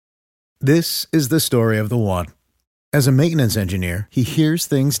This is the story of the one. As a maintenance engineer, he hears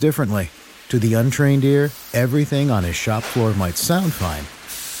things differently. To the untrained ear, everything on his shop floor might sound fine,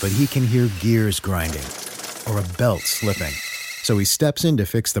 but he can hear gears grinding or a belt slipping. So he steps in to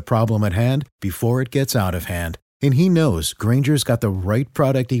fix the problem at hand before it gets out of hand. And he knows Grainger's got the right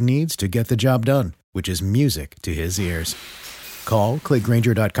product he needs to get the job done, which is music to his ears. Call, click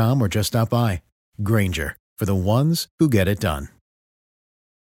Grainger.com, or just stop by. Grainger, for the ones who get it done.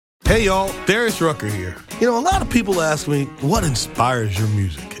 Hey y'all, Darius Rucker here. A lot of people ask me, what inspires your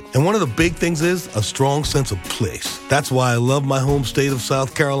music? And one of the big things is a strong sense of place. That's why I love my home state of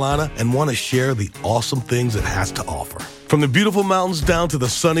South Carolina and want to share the awesome things it has to offer. From the beautiful mountains down to the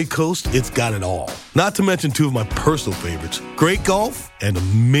sunny coast, it's got it all. Not to mention two of my personal favorites, great golf and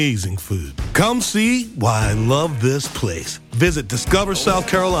amazing food. Come see why I love this place. Visit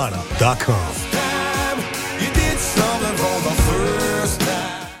discoversouthcarolina.com.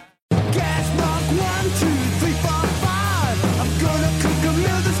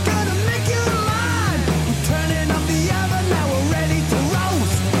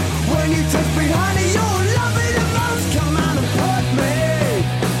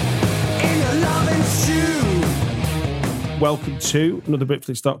 Welcome to another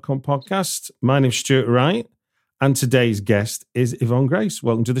Britflix.com podcast. My name's Stuart Wright, and today's guest is Yvonne Grace.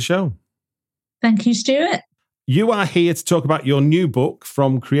 Welcome to the show. Thank you, Stuart. You are here to talk about your new book,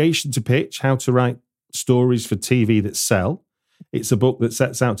 From Creation to Pitch, How to Write Stories for TV That Sell. It's a book that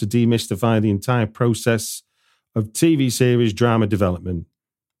sets out to demystify the entire process of TV series drama development.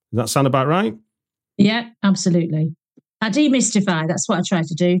 Does that sound about right? Yeah, absolutely. I demystify. That's what I try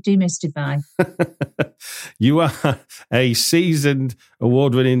to do, demystify. You are a seasoned,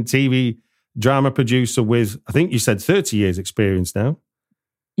 award-winning TV drama producer with, I think you said 30 years experience now.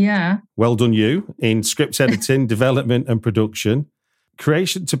 Yeah. Well done you in script editing, development and production.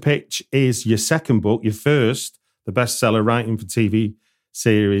 Creation to Pitch is your second book. Your first, the bestseller, Writing for TV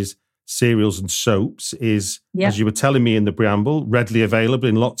Series, Serials and Soaps, is, as you were telling me in the preamble, readily available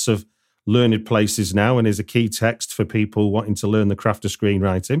in lots of learned places now and is a key text for people wanting to learn the craft of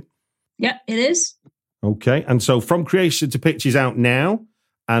screenwriting. Yeah, it is. Okay. And so From Creation to Pitch is out now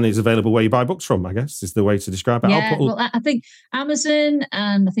and is available where you buy books from, I guess, is the way to describe it. Yeah, well, I think Amazon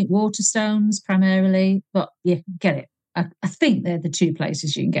and I think Waterstones primarily, but yeah, get it. I think they're the two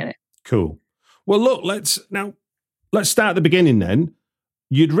places you can get it. Cool. Well, look, let's start at the beginning then.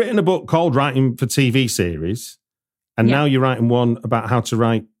 You'd written a book called Writing for TV Series, and now you're writing one about how to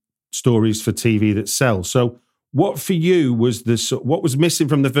write stories for TV that sell. So what for you was what was missing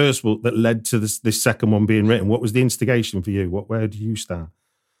from the first book that led to this second one being written? What was the instigation for you? Where do you start?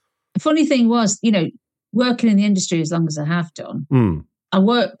 The funny thing was, working in the industry as long as I have done, I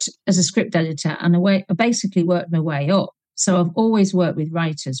worked as a script editor and I basically worked my way up. So I've always worked with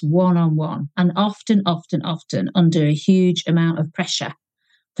writers one-on-one and often under a huge amount of pressure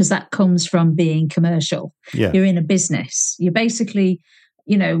because that comes from being commercial. Yeah. You're in a business. You're basically...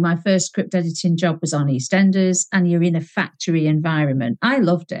 my first script editing job was on EastEnders and you're in a factory environment. I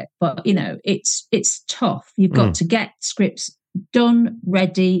loved it, but, it's tough. You've got to get scripts done,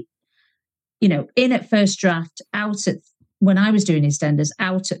 ready, in at first draft, out at, when I was doing EastEnders,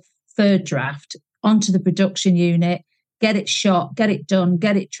 out at third draft, onto the production unit, get it shot, get it done,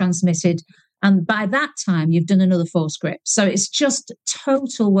 get it transmitted. And by that time, you've done another 4 scripts. So it's just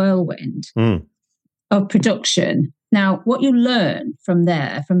total whirlwind of production. Now, what you learn from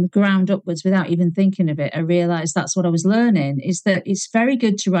there, from the ground upwards, without even thinking of it, I realised that's what I was learning, is that it's very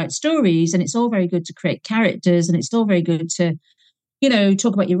good to write stories and it's all very good to create characters and it's all very good to,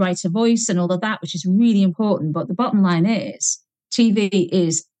 talk about your writer voice and all of that, which is really important. But the bottom line is TV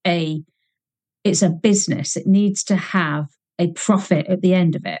is it's a business. It needs to have a profit at the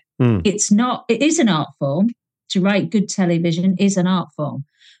end of it. It is an art form. To write good television is an art form,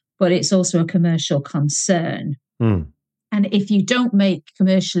 but it's also a commercial concern. And if you don't make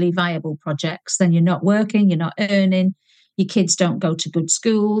commercially viable projects, then you're not working, you're not earning, your kids don't go to good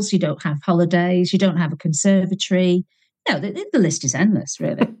schools, you don't have holidays, you don't have a conservatory. The list is endless,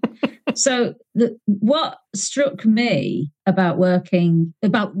 really. So what struck me about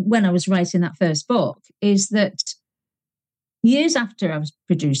when I was writing that first book is that years after I was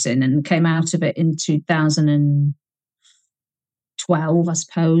producing and came out of it in 2012, I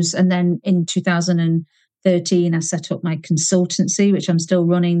suppose, and then in 2013, I set up my consultancy, which I'm still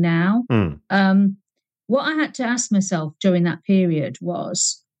running now. What I had to ask myself during that period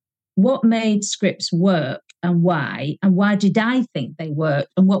was, what made scripts work and why did I think they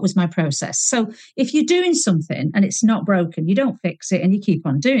worked, and what was my process. So if you're doing something and it's not broken, you don't fix it and you keep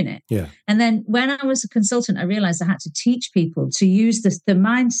on doing it. Yeah. And then when I was a consultant, I realized I had to teach people to use the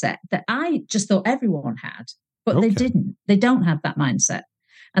mindset that I just thought everyone had, but they didn't. They don't have that mindset.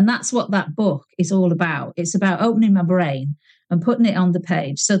 And that's what that book is all about. It's about opening my brain and putting it on the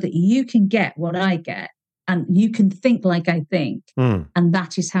page so that you can get what I get and you can think like I think. And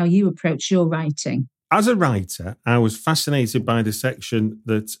that is how you approach your writing. As a writer, I was fascinated by the section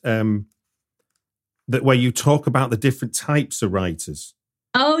that where you talk about the different types of writers.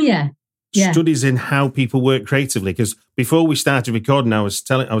 Oh, yeah. Studies in how people work creatively. Because before we started recording, I was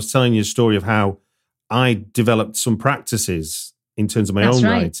telling you a story of how I developed some practices in terms of my own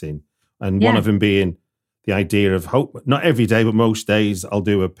writing, and one of them being the idea of hope. Not every day, but most days, I'll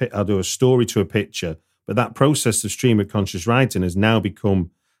do a story to a picture. But that process of stream of conscious writing has now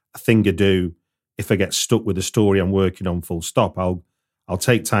become a thing I do. If I get stuck with a story I'm working on, full stop, I'll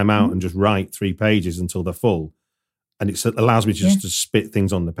take time out and just write 3 pages until they're full, and it allows me just to spit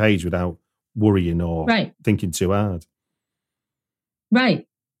things on the page without worrying or thinking too hard. Right.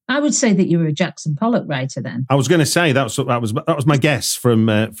 I would say that you were a Jackson Pollock writer then. I was going to say that was my guess from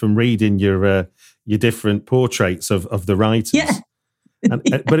reading your different portraits of the writers. Yeah.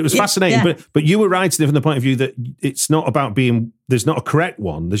 But it was fascinating. Yeah. But you were writing it from the point of view that it's not about there's not a correct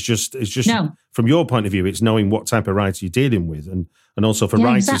one. It's just from your point of view, it's knowing what type of writer you're dealing with, and also for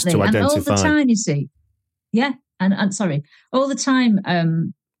writers to identify. And all the time, you see, and sorry, all the time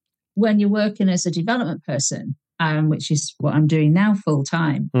when you're working as a development person, which is what I'm doing now full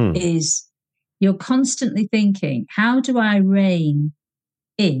time, is you're constantly thinking, how do I rein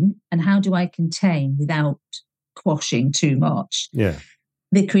in and how do I contain without quashing too much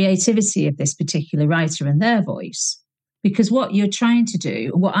the creativity of this particular writer and their voice? Because what you're trying to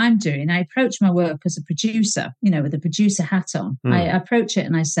do, what I'm doing, I approach my work as a producer, with a producer hat on. I approach it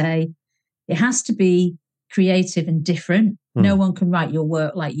and I say, it has to be creative and different. No one can write your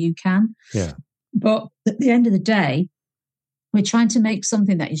work like you can. Yeah. But at the end of the day, we're trying to make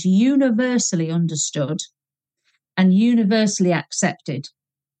something that is universally understood and universally accepted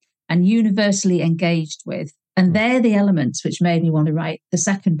and universally engaged with. And they're the elements which made me want to write the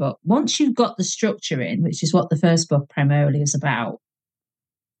second book. Once you've got the structure in, which is what the first book primarily is about,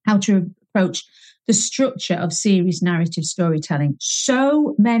 how to approach the structure of series narrative storytelling.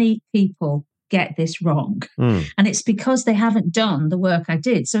 So many people get this wrong. And it's because they haven't done the work I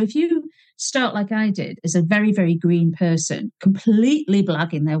did. So if you start like I did as a very, very green person, completely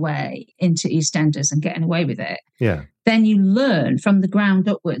blagging their way into EastEnders and getting away with it, then you learn from the ground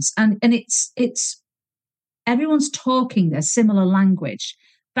upwards. And it's everyone's talking their similar language.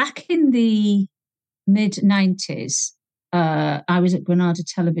 Back in the mid-90s, I was at Granada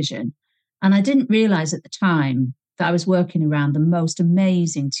Television, and I didn't realise at the time that I was working around the most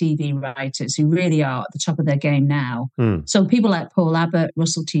amazing TV writers who really are at the top of their game now. So people like Paul Abbott,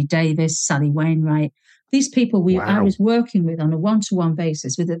 Russell T Davies, Sally Wainwright, these people I was working with on a one-to-one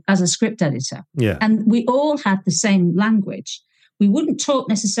basis as a script editor. Yeah. And we all had the same language. We wouldn't talk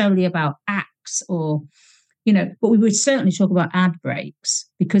necessarily about acts or, but we would certainly talk about ad breaks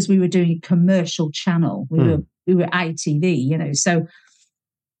because we were doing a commercial channel. We were ITV, so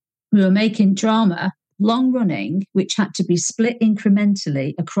we were making drama, long running, which had to be split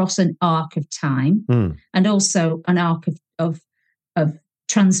incrementally across an arc of time and also an arc of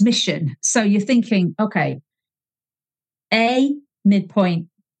transmission. So you're thinking, okay, A, midpoint,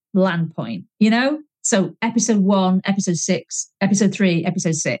 land point, So episode 1, episode 6, episode 3,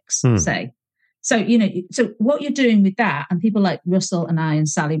 episode 6, say. So, so what you're doing with that, and people like Russell and I and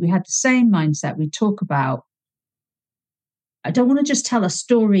Sally, we had the same mindset. We talk about, I don't want to just tell a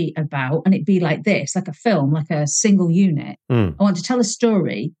story about, and it be like this, like a film, like a single unit. I want to tell a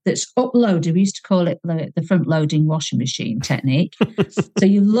story that's uploaded. We used to call it the front loading washing machine technique. So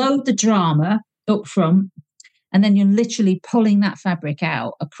you load the drama up front, and then you're literally pulling that fabric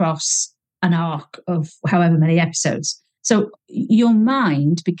out across an arc of however many episodes. So your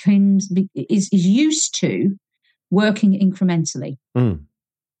mind is used to working incrementally,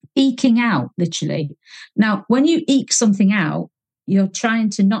 eking out, literally. Now, when you eke something out, you're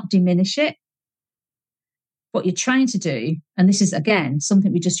trying to not diminish it. What you're trying to do, and this is, again,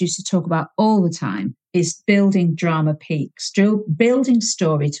 something we just used to talk about all the time, is building drama peaks, building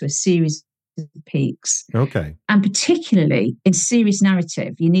story to a series of peaks. Okay. And particularly in series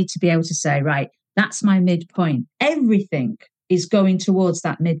narrative, you need to be able to say, right, that's my midpoint. Everything is going towards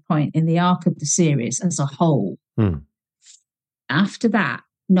that midpoint in the arc of the series as a whole. After that,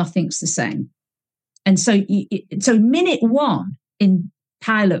 nothing's the same. And so, so minute 1 in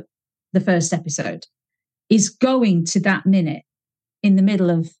pilot the first episode, is going to that minute in the middle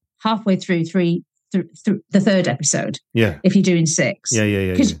of halfway through the third episode. Yeah. If you're doing 6.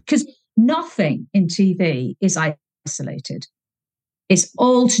 Yeah. Because nothing in TV is isolated. It's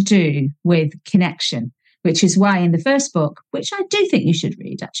all to do with connection, which is why in the first book, which I do think you should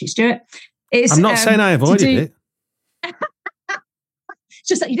read, actually, Stuart. I'm not saying I avoided it. It's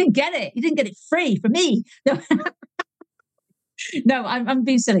just that you didn't get it. You didn't get it free from me. No, no, I'm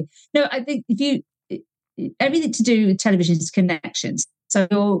being silly. No, I think everything to do with television is connections. So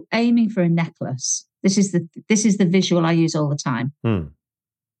you're aiming for a necklace. This is the visual I use all the time.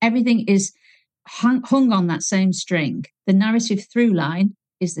 Everything is hung on that same string. The narrative through line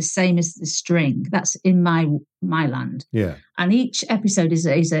is the same as the string. That's in my land. Yeah. And each episode is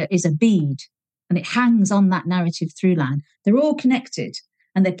a bead, and it hangs on that narrative through line. They're all connected,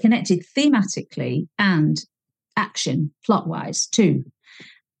 and they're connected thematically and action plot-wise too.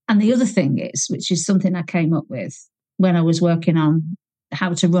 And the other thing is, which is something I came up with when I was working on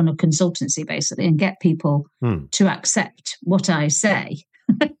how to run a consultancy, basically, and get people to accept what I say,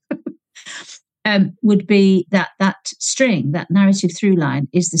 would be that string, that narrative through line,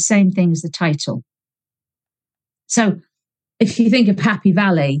 is the same thing as the title. So if you think of Happy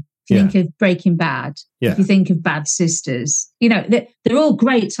Valley, if you think of Breaking Bad, if you think of Bad Sisters, they're all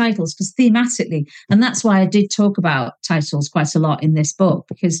great titles because thematically, and that's why I did talk about titles quite a lot in this book,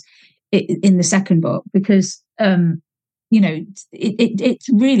 because in the second book, because it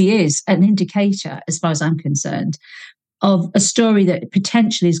really is an indicator, as far as I'm concerned, of a story that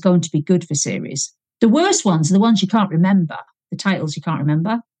potentially is going to be good for series. The worst ones are the ones you can't remember, the titles you can't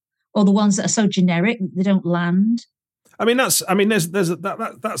remember, or the ones that are so generic that they don't land. That's a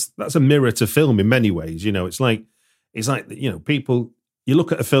mirror to film in many ways. It's like people. You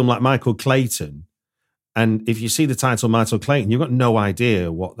look at a film like Michael Clayton, and if you see the title Michael Clayton, you've got no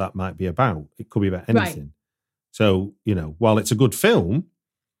idea what that might be about. It could be about anything. Right. So while it's a good film,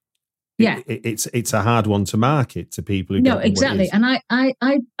 it's a hard one to market to people who don't know exactly. What it is.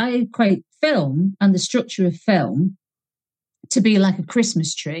 And I equate film and the structure of film to be like a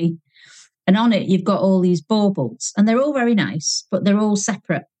Christmas tree. And on it, you've got all these baubles, and they're all very nice, but they're all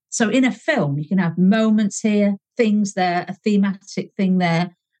separate. So in a film, you can have moments here, things there, a thematic thing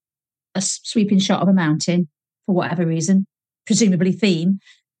there, a sweeping shot of a mountain for whatever reason, presumably theme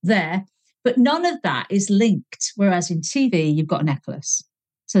there. But none of that is linked. Whereas in TV, you've got a necklace.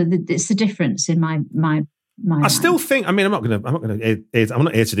 So it's the difference in my I still think. I'm not here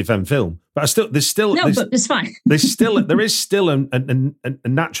to defend film, but but it's fine. there is still a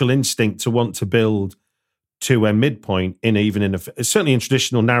natural instinct to want to build to a midpoint certainly in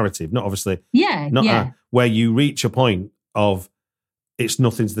traditional narrative, not obviously, where you reach a point of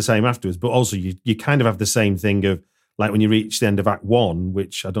nothing's the same afterwards, but also you kind of have the same thing of like when you reach the end of Act 1,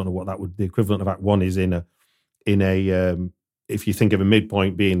 which I don't know what the equivalent of Act 1 is in a if you think of a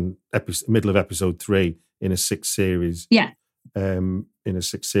midpoint being middle of episode 3 in a 6 series, in a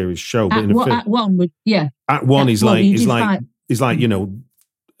 6 series show. But Act 1 would, Act 1 is like the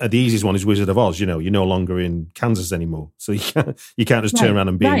easiest one is Wizard of Oz. You're no longer in Kansas anymore, so you can't just turn around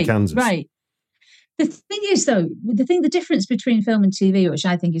and be in Kansas. Right. The thing is, though, the difference between film and TV, which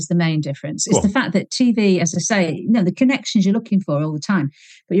I think is the main difference, is the fact that TV, as I say, the connections you're looking for all the time,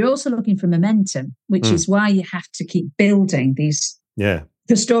 but you're also looking for momentum, which is why you have to keep building the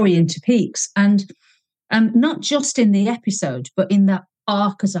story into peaks, and not just in the episode, but in the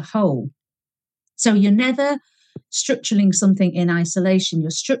arc as a whole. So you're never structuring something in isolation.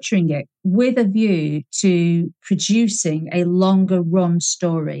 You're structuring it with a view to producing a longer run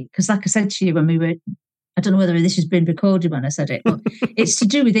story. Because like I said to you when we were, I don't know whether this has been recorded when I said it, but it's to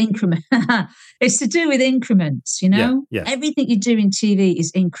do with increment. It's to do with increments, Yeah. Everything you do in TV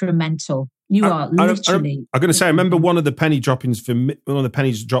is incremental. You are literally... I'm going to say, I remember one of the penny droppings for me, one of the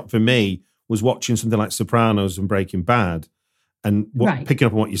pennies dropped for me was watching something like Sopranos and Breaking Bad. And picking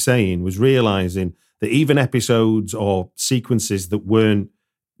up on what you're saying was realising that even episodes or sequences that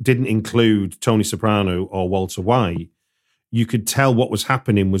didn't include Tony Soprano or Walter White, you could tell what was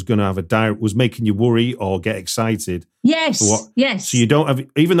happening was going to have was making you worry or get excited. Yes, yes. So you don't have,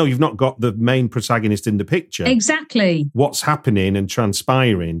 even though you've not got the main protagonist in the picture, exactly what's happening and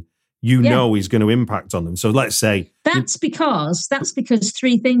transpiring, know is going to impact on them. So let's say that's because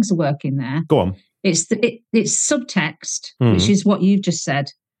 3 things are working there. Go on. It's subtext, which is what you've just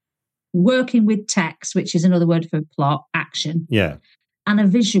said. Working with text, which is another word for plot, action. Yeah. And a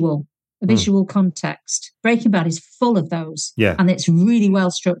visual context. Breaking Bad is full of those. Yeah. And it's really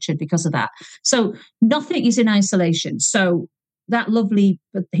well structured because of that. So nothing is in isolation. So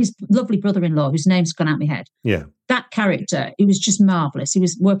his lovely brother-in-law, whose name's gone out my head. Yeah. That character, he was just marvellous. He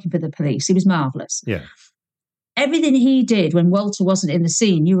was working for the police. He was marvellous. Yeah. Everything he did when Walter wasn't in the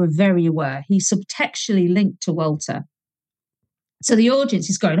scene, you were very aware. He subtextually linked to Walter. So the audience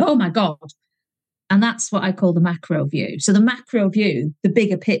is going, oh my God. And that's what I call the macro view. So the macro view, the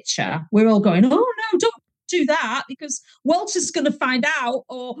bigger picture, we're all going, oh no, don't do that because Walter's going to find out,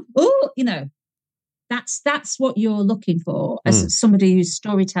 or, that's what you're looking for as somebody who's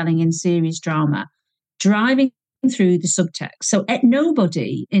storytelling in series drama, driving through the subtext. So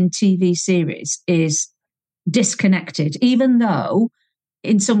nobody in TV series is disconnected, even though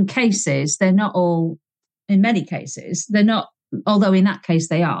in some cases in many cases they're not, although in that case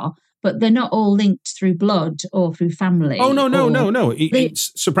they are, but they're not all linked through blood or through family. Oh, no.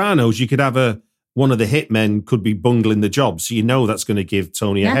 It's Sopranos, you could have one of the hitmen could be bungling the job, so you know that's going to give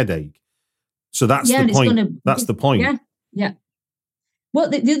Tony a headache. So that's the point. That's the point. Yeah.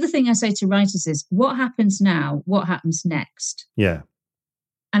 What the other thing I say to writers is, what happens now? What happens next? Yeah.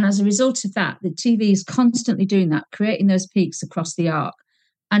 And as a result of that, the TV is constantly doing that, creating those peaks across the arc.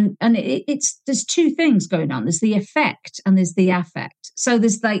 And there's two things going on. There's the effect and there's the affect. So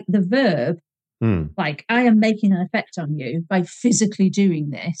there's like the verb, like I am making an effect on you by physically doing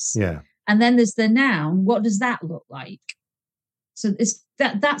this. Yeah. And then there's the noun. What does that look like? So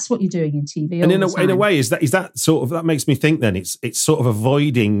that's what you're doing in TV. And in a way, is that sort of, that makes me think then it's sort of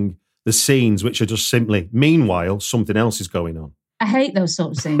avoiding the scenes which are just simply, meanwhile, something else is going on. I hate those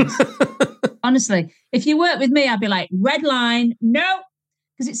sort of scenes. Honestly, if you work with me, I'd be like, red line, no,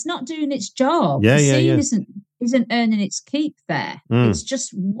 because it's not doing its job. The scene isn't earning its keep there. It's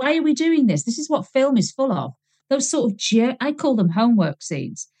just, why are we doing this? This is what film is full of. Those sort of, I call them homework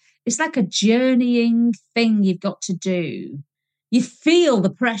scenes. It's like a journeying thing you've got to do. You feel the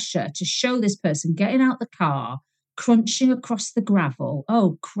pressure to show this person getting out the car, crunching across the gravel.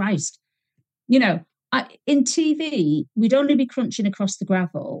 Oh, Christ. In TV, we'd only be crunching across the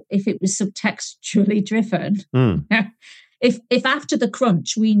gravel if it was subtextually driven. If after the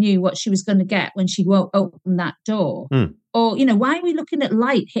crunch, we knew what she was going to get when she won't open that door. Or, why are we looking at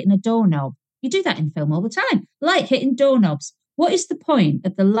light hitting a doorknob? You do that in film all the time. Light hitting doorknobs. What is the point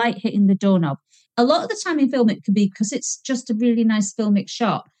of the light hitting the doorknob? A lot of the time in film, it could be because it's just a really nice filmic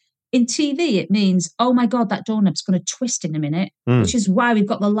shot. In TV, it means, oh my God, that doorknob's going to twist in a minute, which is why we've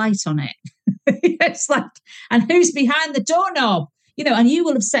got the light on it. It's like, and who's behind the doorknob? And you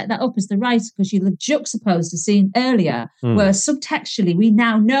will have set that up as the writer because you'll have juxtaposed a scene earlier where subtextually we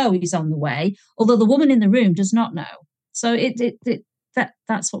now know he's on the way, although the woman in the room does not know. So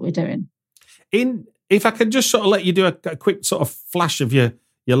that's what we're doing. If I could just sort of let you do a quick sort of flash of your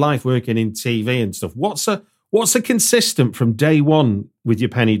life working in TV and stuff, what's a consistent from day one with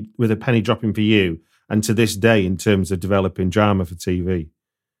a penny dropping for you and to this day in terms of developing drama for TV?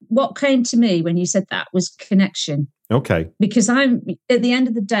 What came to me when you said that was connection. Okay. Because I'm, at the end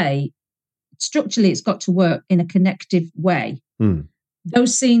of the day, structurally it's got to work in a connective way.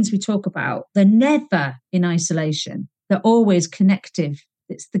 Those scenes we talk about, they're never in isolation. They're always connective.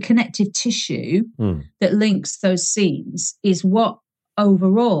 It's the connective tissue that links those scenes is what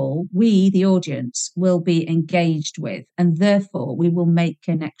overall we, the audience, will be engaged with, and therefore we will make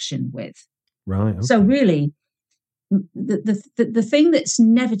connection with. Right. Okay. So really, the thing that's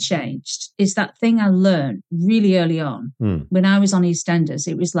never changed is that thing I learned really early on when I was on EastEnders.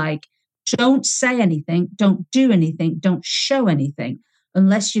 It was like, don't say anything, don't do anything, don't show anything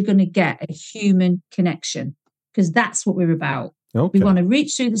unless you're going to get a human connection, because that's what we're about. Okay. We want to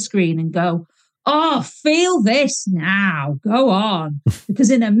reach through the screen and go, oh, feel this now. Go on. Because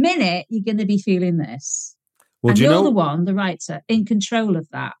in a minute, you're going to be feeling this. Well, and you're the one, the writer, in control of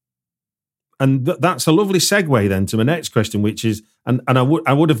that. And that's a lovely segue then to my next question, which is, and I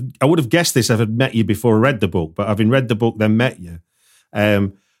would have guessed this if I'd met you before I read the book, but having read the book then met you.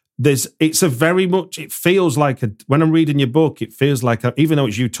 It feels like when I'm reading your book, it feels like even though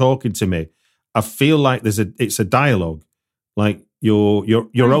it's you talking to me, I feel like it's a dialogue. Like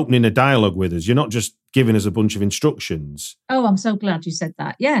you're opening a dialogue with us. You're not just giving us a bunch of instructions. Oh, I'm so glad you said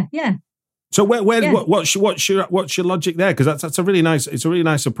that. Yeah. So what's your logic there? Because that's a really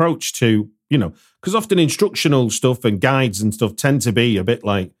nice approach to, because often instructional stuff and guides and stuff tend to be a bit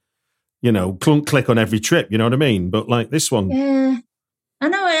like, clunk click on every trip. You know what I mean? But like this one, yeah, I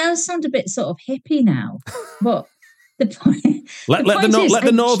know I sound a bit sort of hippie now, but the point. Let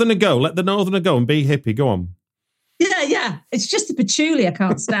the northerner go. Let the northerner go and be hippie. Go on. Yeah. It's just the patchouli I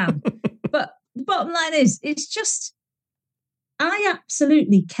can't stand. But the bottom line is, it's just, I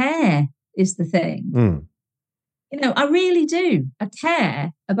absolutely care is the thing. I really do. I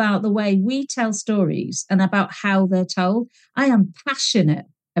care about the way we tell stories and about how they're told. I am passionate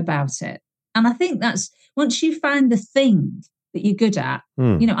about it. And I think that's once you find the thing that you're good at,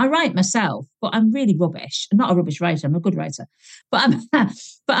 I write myself, but I'm really rubbish. I'm not a rubbish writer. I'm a good writer, but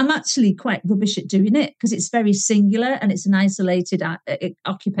I'm actually quite rubbish at doing it because it's very singular and it's an isolated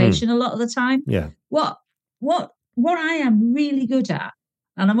occupation a lot of the time. Yeah. What I am really good at,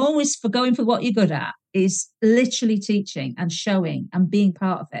 and I'm always for going for what you're good at, is literally teaching and showing and being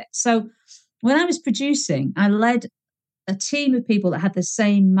part of it. So when I was producing, I led a team of people that had the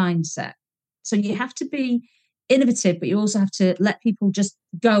same mindset. So you have to be innovative, but you also have to let people just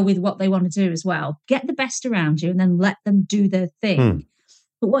go with what they want to do as well. Get the best around you and then let them do their thing.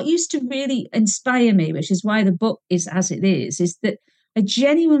 But what used to really inspire me, which is why the book is as it is that I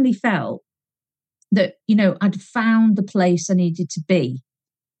genuinely felt that, I'd found the place I needed to be.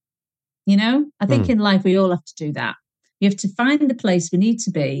 I think in life we all have to do that. You have to find the place we need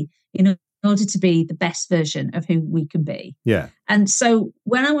to be in order to be the best version of who we can be. Yeah. And so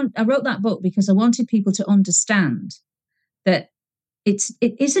when I wrote that book because I wanted people to understand that it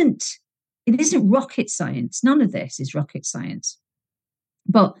isn't rocket science. None of this is rocket science.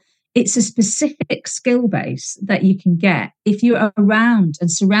 But it's a specific skill base that you can get if you're around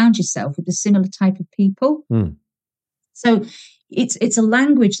and surround yourself with a similar type of people. So it's a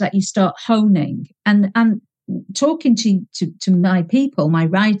language that you start honing and talking to my people, my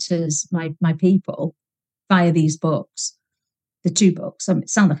writers, my people via these books, the 2 books. It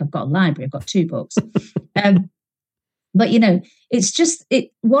sounds like I've got a library. I've got 2 books. But, it's just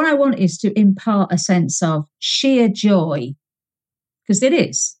what I want is to impart a sense of sheer joy, because it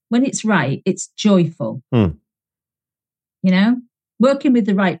is. When it's right, it's joyful. Working with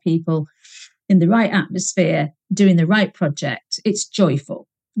the right people in the right atmosphere, doing the right project, it's joyful.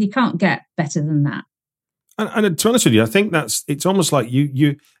 You can't get better than that. And to be honest with you, I think it's almost like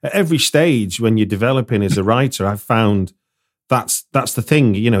you at every stage when you're developing as a writer, I've found that's the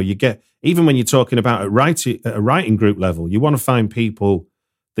thing. You get, even when you're talking about at a writing group level, you want to find people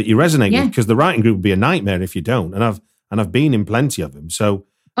that you resonate with, because the writing group would be a nightmare if you don't. And I've been in plenty of them. So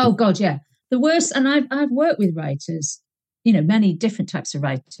oh God, yeah, the worst. And I've worked with writers, many different types of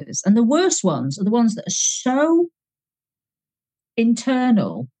writers, and the worst ones are the ones that are so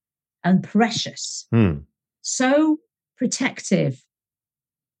internal and precious. So protective.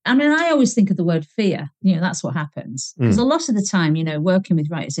 I mean, I always think of the word fear. That's what happens. Because a lot of the time, working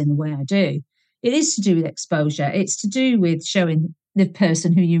with writers in the way I do, it is to do with exposure. It's to do with showing the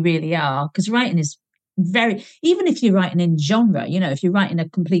person who you really are. Because writing is even if you're writing in genre, if you're writing a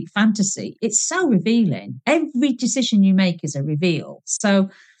complete fantasy, it's so revealing. Every decision you make is a reveal. So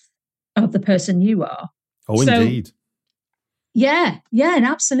of the person you are. Oh, indeed. Yeah,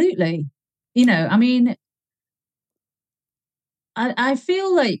 absolutely. I mean, I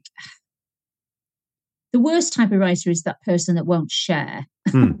feel like the worst type of writer is that person that won't share.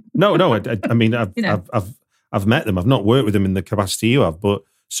 No. I mean, I've met them. I've not worked with them in the capacity you have, but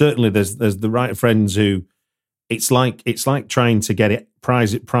certainly there's the writer friends who it's like trying to get it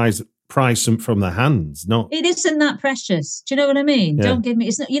prize from their hands. It isn't that precious. Do you know what I mean? Yeah. Don't give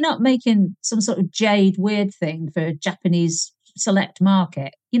me. You're not making some sort of jade weird thing for a Japanese select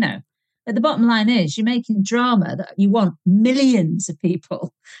market. At the bottom line is you're making drama that you want millions of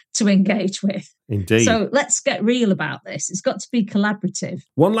people to engage with. Indeed. So let's get real about this. It's got to be collaborative.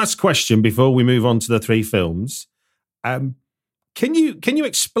 One last question before we move on to the 3 films. Can you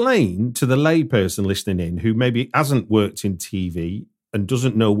explain to the layperson listening in who maybe hasn't worked in TV and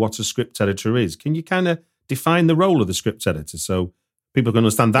doesn't know what a script editor is? Can you kind of define the role of the script editor so people can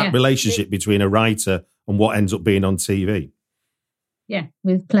understand that relationship between a writer and what ends up being on TV? Yeah,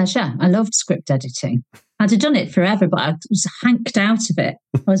 with pleasure. I loved script editing. I'd have done it forever, but I was hanked out of it.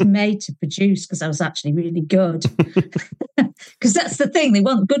 I was made to produce because I was actually really good. Because that's the thing. They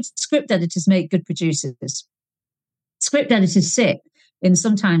want good script editors make good producers. Script editors sit in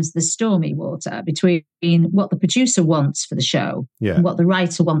sometimes the stormy water between what the producer wants for the show and what the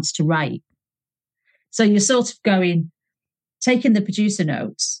writer wants to write. So you're sort of taking the producer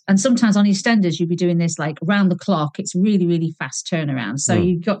notes, and sometimes on EastEnders you'd be doing this like round the clock. It's really, really fast turnaround. So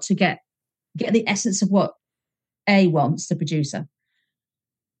you've got to get the essence of what A wants, the producer,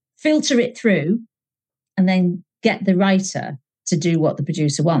 filter it through, and then get the writer to do what the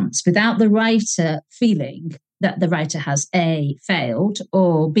producer wants without the writer feeling that the writer has A, failed,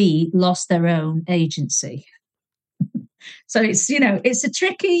 or B, lost their own agency. So it's a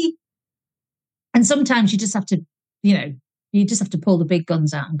tricky, and sometimes you just have to, pull the big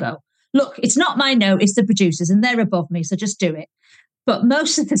guns out and go, look, it's not my note, it's the producers, and they're above me, so just do it. But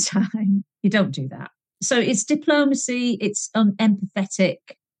most of the time, you don't do that. So it's diplomacy. It's an empathetic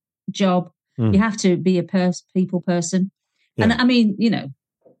job. You have to be a people person. Yeah. And I mean,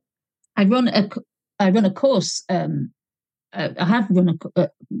 I run a course. I have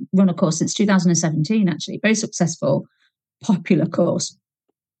run a course since 2017, actually, very successful, popular course,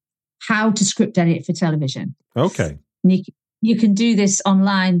 how to script edit for television. Okay. You can do this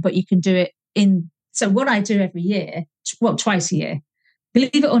online, but you can do it so what I do every year, twice a year,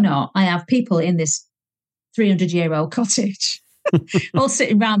 believe it or not, I have people in this 300-year-old cottage all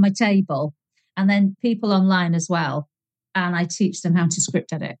sitting around my table, and then people online as well. And I teach them how to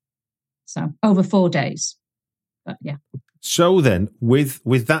script edit. So over 4 days. But yeah. So then,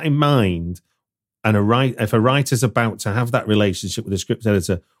 with that in mind, and if a writer's about to have that relationship with a script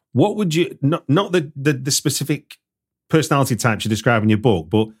editor, what would you, not the specific personality types you describe in your book,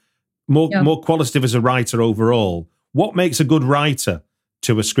 but more qualitative as a writer overall, what makes a good writer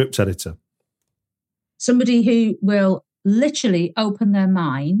to a script editor? Somebody who will literally open their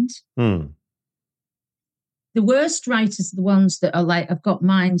mind. The worst writers are the ones that are like, have got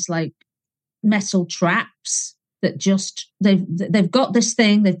minds like metal traps. That just, they've got this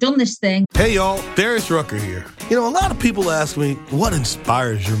thing, they've done this thing. Hey y'all, Darius Rucker here. A lot of people ask me, what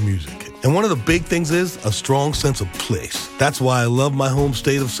inspires your music? And one of the big things is a strong sense of place. That's why I love my home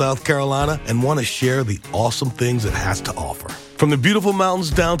state of South Carolina and want to share the awesome things it has to offer. From the beautiful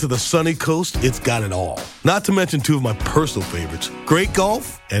mountains down to the sunny coast, it's got it all. Not to mention two of my personal favorites, great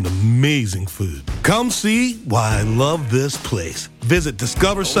golf and amazing food. Come see why I love this place. Visit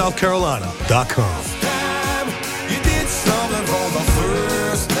discoversouthcarolina.com.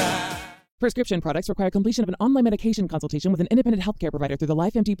 Prescription products require completion of an online medication consultation with an independent healthcare provider through the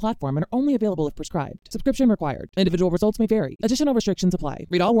LifeMD platform and are only available if prescribed. Subscription required. Individual results may vary. Additional restrictions apply.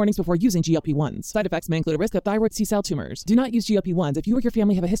 Read all warnings before using GLP-1s. Side effects may include a risk of thyroid C-cell tumors. Do not use GLP-1s if you or your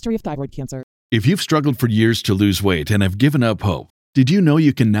family have a history of thyroid cancer. If you've struggled for years to lose weight and have given up hope, did you know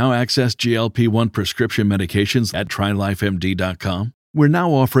you can now access GLP-1 prescription medications at TryLifeMD.com? We're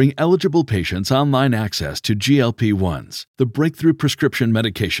now offering eligible patients online access to GLP-1s, the breakthrough prescription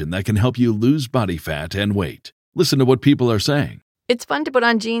medication that can help you lose body fat and weight. Listen to what people are saying. It's fun to put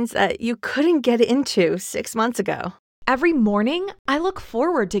on jeans that you couldn't get into 6 months ago. Every morning, I look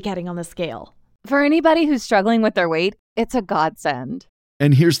forward to getting on the scale. For anybody who's struggling with their weight, it's a godsend.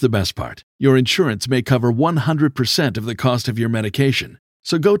 And here's the best part. Your insurance may cover 100% of the cost of your medication.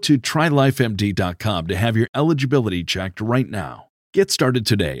 So go to TryLifeMD.com to have your eligibility checked right now. Get started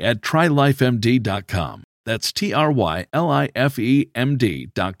today at TryLifeMD.com. That's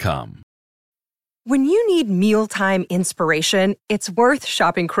TryLifeMD.com. When you need mealtime inspiration, it's worth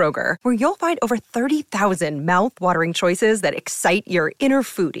shopping Kroger, where you'll find over 30,000 mouth-watering choices that excite your inner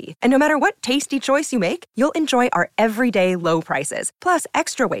foodie. And no matter what tasty choice you make, you'll enjoy our everyday low prices, plus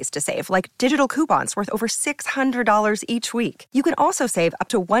extra ways to save, like digital coupons worth over $600 each week. You can also save up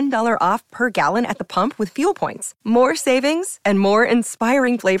to $1 off per gallon at the pump with fuel points. More savings and more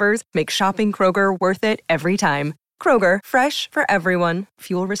inspiring flavors make shopping Kroger worth it every time. Kroger, fresh for everyone.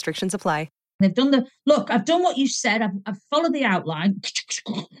 Fuel restrictions apply. They've done I've done what you said. I've followed the outline.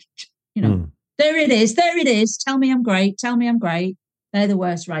 There it is. Tell me I'm great. They're the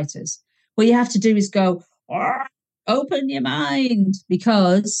worst writers. What you have to do is go, open your mind,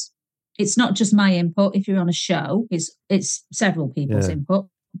 because it's not just my input. If you're on a show, it's several people's input.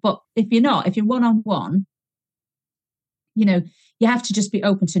 But if you're one-on-one, you have to just be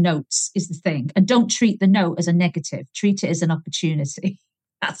open to notes is the thing. And don't treat the note as a negative. Treat it as an opportunity.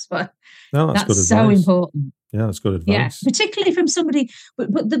 That's good so advice. Important. Yeah, that's good advice. Yeah, particularly from somebody.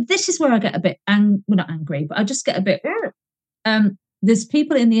 But this is where I get a bit not angry, but I just get a bit. There's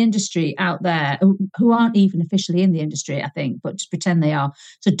people in the industry out there who aren't even officially in the industry, I think, but just pretend they are.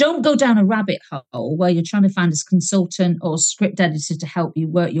 So don't go down a rabbit hole where you're trying to find a consultant or script editor to help you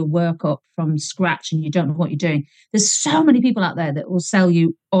work your work up from scratch and you don't know what you're doing. There's so many people out there that will sell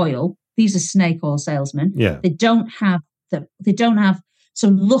you oil. These are snake oil salesmen. Yeah, they don't have. So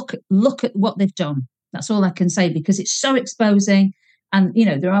look at what they've done. That's all I can say, because it's so exposing. And,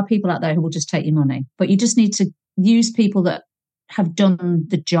 there are people out there who will just take your money. But you just need to use people that have done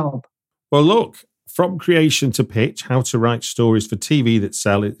the job. Well, look, from creation to pitch, how to write stories for TV that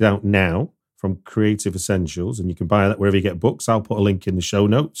sell it out now from Creative Essentials. And you can buy that wherever you get books. I'll put a link in the show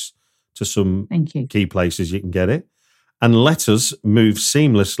notes to some key places you can get it. And let us move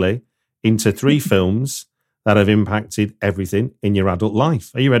seamlessly into 3 films that have impacted everything in your adult life.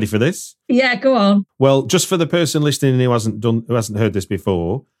 Are you ready for this? Yeah, go on. Well, just for the person listening who hasn't heard this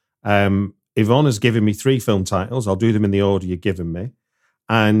before, Yvonne has given me 3 film titles. I'll do them in the order you've given me.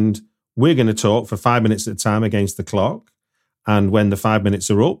 And we're going to talk for 5 minutes at a time against the clock. And when the 5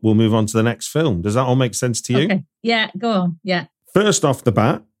 minutes are up, we'll move on to the next film. Does that all make sense to you? Okay. Yeah, go on. Yeah. First off the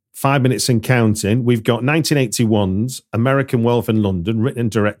bat, 5 minutes and counting, we've got 1981's American Wealth in London, written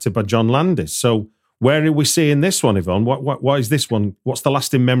and directed by John Landis. So where are we seeing this one, Yvonne? What is this one? What's the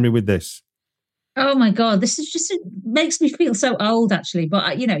lasting memory with this? Oh my God, this is just, it makes me feel so old actually.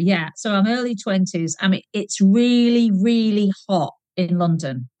 But, so I'm early 20s. I mean, it's really, really hot in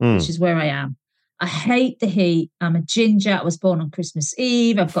London, which is where I am. I hate the heat. I'm a ginger. I was born on Christmas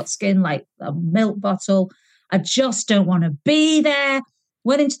Eve. I've got skin like a milk bottle. I just don't want to be there.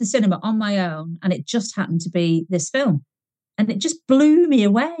 Went into the cinema on my own, and it just happened to be this film. And it just blew me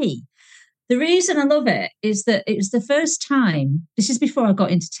away. The reason I love it is that it was the first time, this is before I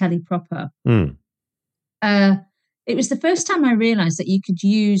got into telly proper. It was the first time I realised that you could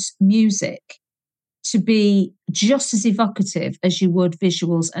use music to be just as evocative as you would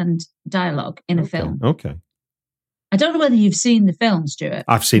visuals and dialogue in a film. Okay. I don't know whether you've seen the film, Stuart.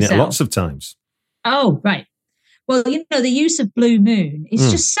 I've seen it lots of times. Oh, right. Well, the use of Blue Moon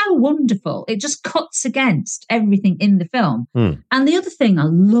is just so wonderful. It just cuts against everything in the film. And the other thing I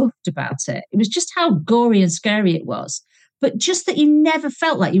loved about it was just how gory and scary it was. But just that you never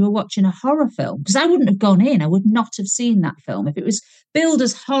felt like you were watching a horror film. Because I wouldn't have gone in. I would not have seen that film. If it was billed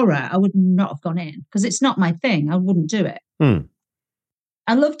as horror, I would not have gone in. Because it's not my thing. I wouldn't do it.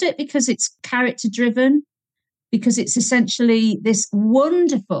 I loved it because it's character driven. Because it's essentially this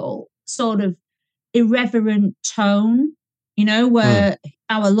wonderful sort of irreverent tone, where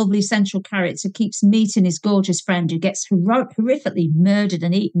our lovely central character keeps meeting his gorgeous friend who gets horrifically murdered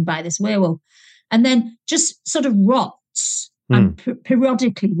and eaten by this werewolf. And then just sort of rots and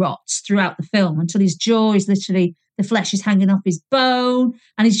periodically rots throughout the film until his jaw is literally, the flesh is hanging off his bone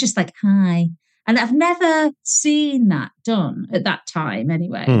and he's just like, hi. And I've never seen that done at that time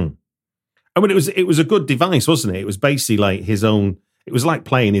anyway. I mean, it was a good device, wasn't it? It was basically like his own, it was like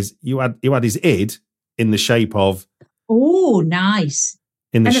playing you had his id in the shape of. Oh, nice.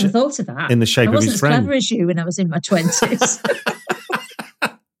 I never thought of that. In the shape of his friend. I wasn't as clever as you when I was in my 20s.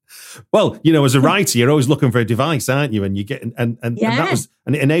 Well, as a writer, you're always looking for a device, aren't you? And you get and that was,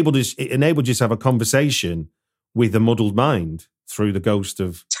 and it enabled you to have a conversation with a muddled mind through the ghost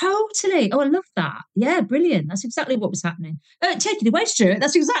of. Totally. Oh, I love that. Yeah, brilliant. That's exactly what was happening. Take it away, Stuart.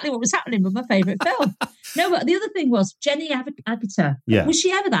 That's exactly what was happening with my favourite film. No, but the other thing was Jenny Agutter. Yeah. Was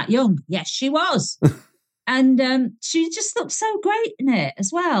she ever that young? Yes, she was. And she just looked so great in it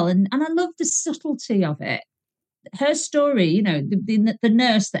as well. And I love the subtlety of it. Her story, the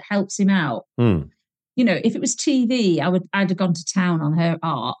nurse that helps him out. If it was TV, I'd have gone to town on her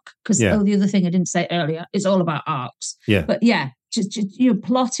arc because the other thing I didn't say earlier is all about arcs. Yeah. But just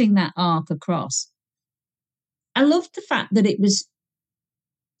plotting that arc across. I loved the fact that it was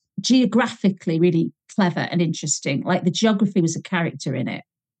geographically really clever and interesting. Like the geography was a character in it.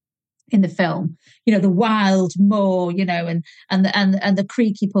 In the film, the wild moor, and the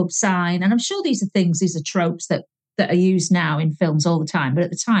creaky pub sign. And I'm sure these are tropes that are used now in films all the time. But at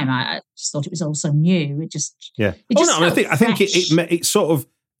the time, I just thought it was all so new. I think it sort of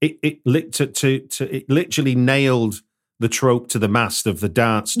it literally nailed the trope to the mast of the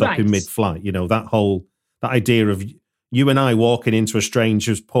dart stopping mid-flight. That idea of you and I walking into a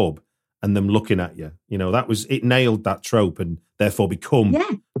stranger's pub and them looking at you. It nailed that trope and therefore become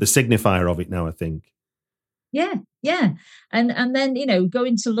the signifier of it now, I think. Yeah. And then,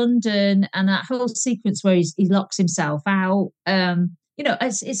 going to London and that whole sequence where he locks himself out.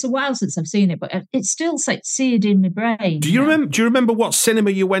 It's a while since I've seen it, but it's still like seared in my brain. Do you remember what cinema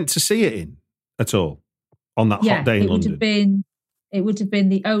you went to see it in at all on that hot day in London? It would have been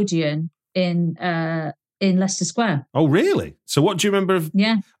the Odeon in Leicester Square. Oh, really? So what do you remember of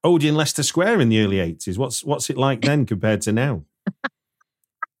Odeon Leicester Square in the early 80s? What's it like then compared to now?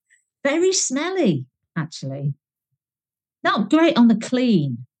 Very smelly, actually. Not great on the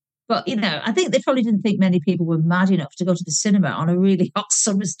clean. But, I think they probably didn't think many people were mad enough to go to the cinema on a really hot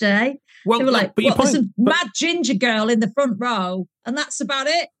summer's day. Well, they were like, there's a mad ginger girl in the front row, and that's about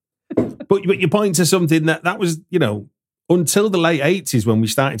it. But you point to something that was, until the late 80s when we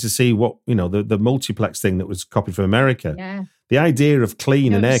started to see what, the multiplex thing that was copied from America. Yeah. The idea of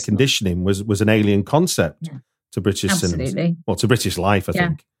clean and air conditioning was an alien concept to British cinemas. Well, to British life, I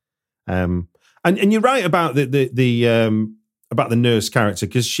think. And you're right about about the nurse character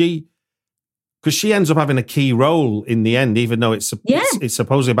because she ends up having a key role in the end, even though it's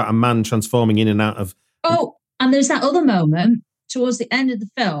supposedly about a man transforming in and out of. Oh, and there's that other moment towards the end of the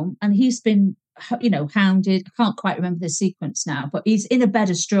film, and he's been, hounded. I can't quite remember the sequence now, but he's in a bed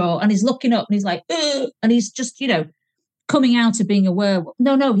of straw and he's looking up and he's like, ugh, and he's just, coming out of being a werewolf.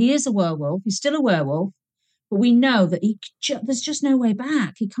 No, he is a werewolf. He's still a werewolf, but we know that there's just no way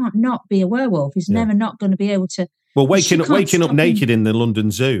back. He can't not be a werewolf. He's never not going to be able to. Well, waking up naked in the London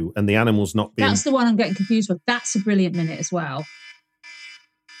Zoo and the animals not being... That's the one I'm getting confused with. That's a brilliant minute as well.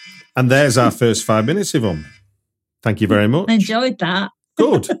 And there's our first 5 minutes, Yvonne. Thank you very much. I enjoyed that.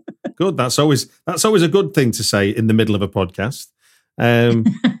 Good. That's always a good thing to say in the middle of a podcast.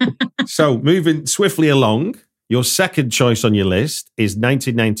 So moving swiftly along, your second choice on your list is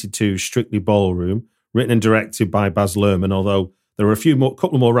 1992 Strictly Ballroom, written and directed by Baz Luhrmann, although there are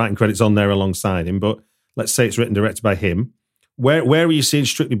couple more writing credits on there alongside him, but let's say it's written and directed by him. Where are you seeing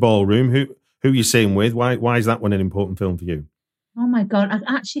Strictly Ballroom? Who are you seeing with? Why is that one an important film for you? Oh my God, I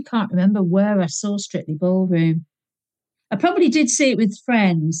actually can't remember where I saw Strictly Ballroom. I probably did see it with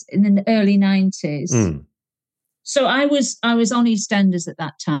friends in the early 90s. Mm. So I was on EastEnders at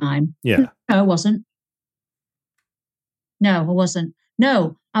that time. Yeah. No, I wasn't. No, I wasn't.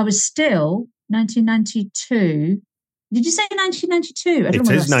 No, I was still 1992. Did you say 1992? It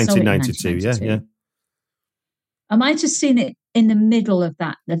is 1992, yeah. I might have seen it in the middle of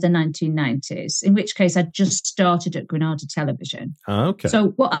the 1990s, in which case I just started at Granada Television. Oh, okay. So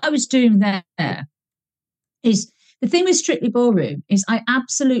what I was doing there is, the thing with Strictly Ballroom is I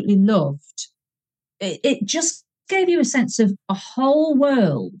absolutely loved it. It just gave you a sense of a whole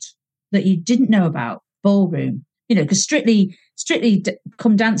world that you didn't know about ballroom, because Strictly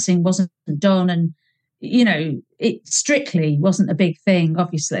Come Dancing wasn't done, and, it Strictly wasn't a big thing,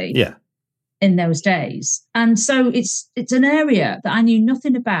 obviously. Yeah. In those days. And so it's an area that I knew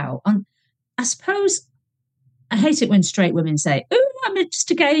nothing about. And I suppose I hate it when straight women say, "Oh, I'm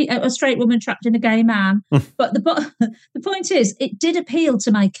just a straight woman trapped in a gay man." But the point is, it did appeal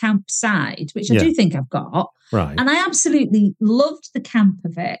to my camp side, which I do think I've got. Right. And I absolutely loved the camp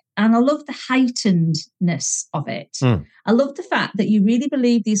of it. And I loved the heightenedness of it. I loved the fact that you really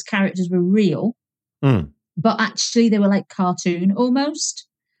believed these characters were real, but actually they were like cartoon almost.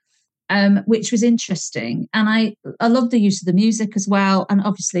 Which was interesting. And I love the use of the music as well, and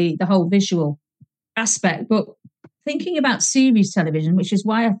obviously the whole visual aspect. But thinking about series television, which is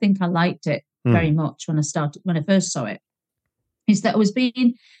why I think I liked it very much when I first saw it, is that I was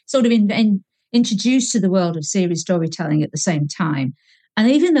being sort of introduced to the world of series storytelling at the same time. And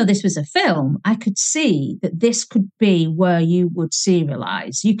even though this was a film, I could see that this could be where you would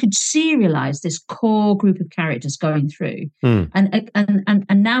serialize. You could serialize this core group of characters going through. And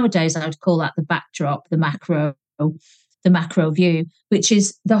nowadays I would call that the backdrop, the macro view, which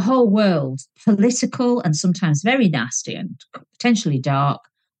is the whole world, political and sometimes very nasty and potentially dark,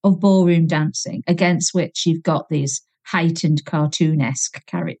 of ballroom dancing, against which you've got these heightened cartoon-esque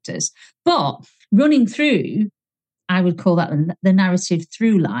characters. But running through, I would call that the narrative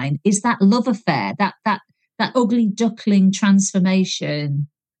through line, is that love affair, that ugly duckling transformation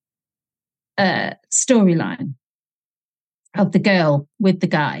storyline of the girl with the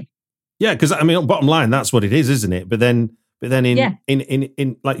guy. Yeah, because bottom line, that's what it is, isn't it? But then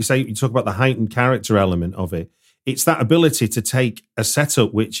in like you say, you talk about the heightened character element of it. It's that ability to take a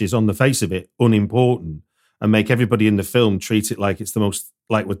setup which is on the face of it unimportant and make everybody in the film treat it like it's the most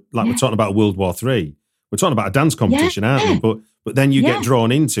we're talking about World War III. We're talking about a dance competition, aren't we? But then you get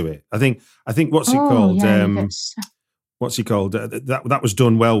drawn into it. I think what's it called? What's he called? That was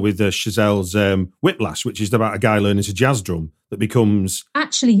done well with Chazelle's Whiplash, which is about a guy learning to jazz drum that becomes...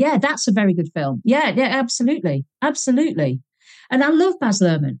 Actually, that's a very good film. Yeah, absolutely. Absolutely. And I love Baz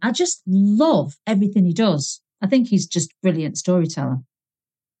Luhrmann. I just love everything he does. I think he's just a brilliant storyteller.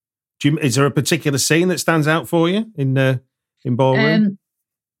 Is there a particular scene that stands out for you in Ballroom?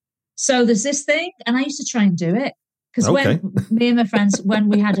 So there's this thing, and I used to try and do it. Because when me and my friends, when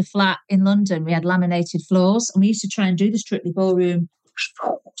we had a flat in London, we had laminated floors, and we used to try and do the Strictly Ballroom,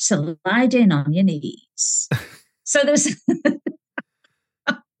 slide in on your knees. So there's,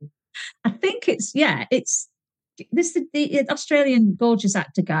 I think it's this the Australian gorgeous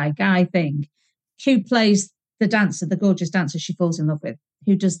actor guy thing, who plays the dancer, the gorgeous dancer she falls in love with,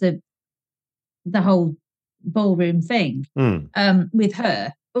 who does the whole ballroom thing with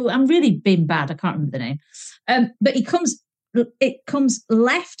her. Oh, I'm really being bad. I can't remember the name. But it comes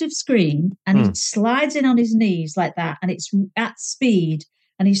left of screen, and he slides in on his knees like that, and it's at speed,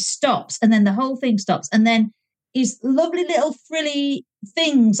 and he stops, and then the whole thing stops, and then his lovely little frilly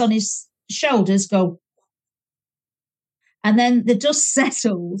things on his shoulders go, and then the dust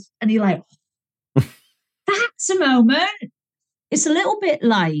settles, and you're like, that's a moment. It's a little bit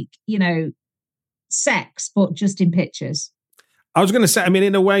like, sex, but just in pictures. I was going to say,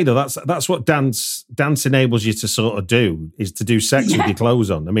 in a way, though, that's what dance enables you to sort of do, is to do sex with your clothes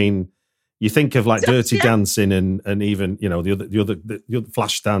on. You think of like Dirty Dancing and even, you know, the other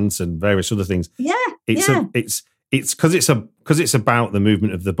Flash Dance and various other things. Yeah. It's because it's about the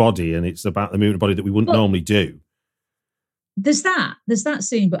movement of the body, and it's about the movement of the body that we wouldn't normally do. There's that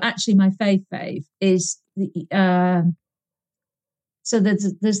scene, but actually my fave is the so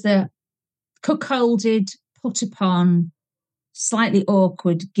there's the cuckolded, put upon, slightly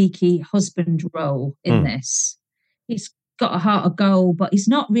awkward, geeky husband role in this. He's got a heart of gold, but he's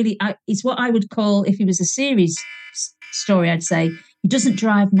not really. He's what I would call, if he was a series story, I'd say he doesn't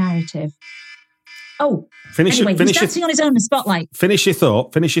drive narrative. Oh, he's dancing on his own in the spotlight. Finish your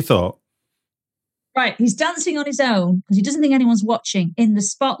thought. Right, he's dancing on his own because he doesn't think anyone's watching in the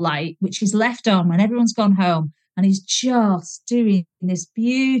spotlight, which he's left on when everyone's gone home, and he's just doing this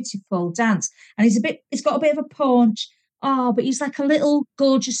beautiful dance. And he's got a bit of a paunch. Oh, but he's like a little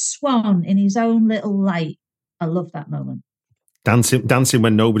gorgeous swan in his own little light. I love that moment. Dancing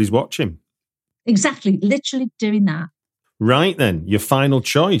when nobody's watching. Exactly, literally doing that. Right then, your final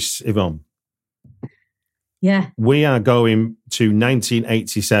choice, Yvonne. Yeah. We are going to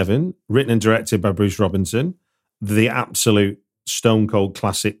 1987, written and directed by Bruce Robinson, the absolute stone cold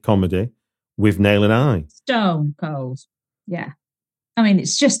classic comedy with Nail and I. Stone cold. Yeah. I mean,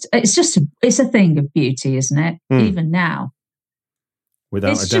 it's a thing of beauty, isn't it? Even now. Without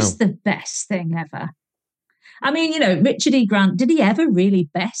a doubt. It's just the best thing ever. I mean, you know, Richard E. Grant, did he ever really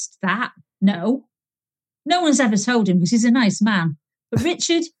best that? No. No one's ever told him because he's a nice man. But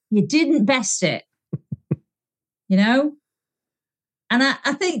Richard, you didn't best it. You know? And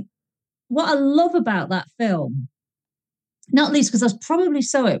I think what I love about that film, not least because I probably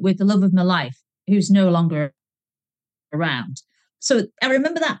saw it with the love of my life, who's no longer around. So I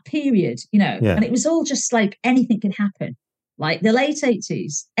remember that period, you know, and it was all just like anything could happen. Like the late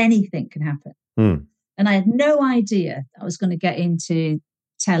 80s, anything can happen. And I had no idea I was going to get into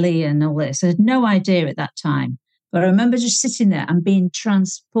telly and all this. I had no idea at that time. But I remember just sitting there and being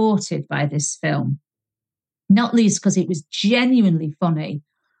transported by this film. Not least because it was genuinely funny,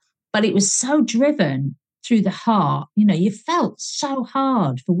 but it was so driven through the heart. You know, you felt so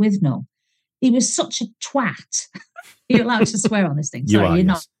hard for Withnell. He was such a twat. You're allowed to swear on this thing. Sorry, you're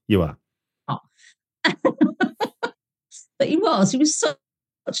not. You are. But he was such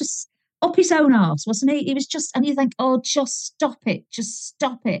a up his own arse, wasn't he? He was just, and you think, oh, just stop it.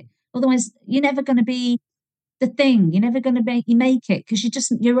 Otherwise, you're never going to be the thing. You're never going to make it because you're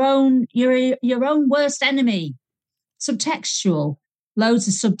just your own worst enemy. Subtextual, loads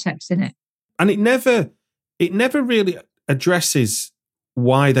of subtext in it, and it never really addresses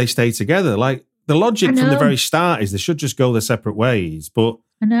why they stay together. Like the logic from the very start is they should just go their separate ways, but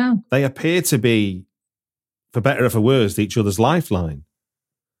I know they appear to be, for better or for worse, each other's lifeline.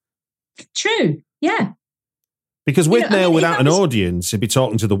 True, yeah. Because Withnell, without an audience, he'd be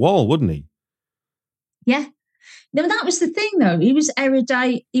talking to the wall, wouldn't he? Yeah. No, that was the thing, though. He was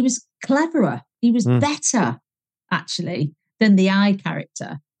erudite. He was cleverer. He was better, actually, than the I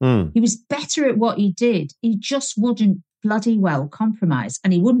character. He was better at what he did. He just wouldn't bloody well compromise,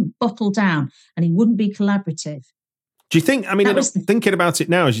 and he wouldn't buckle down, and he wouldn't be collaborative. Do you think, I mean, thinking about it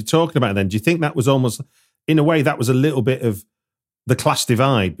now as you're talking about it then, do you think that was almost, in a way, that was a little bit of the class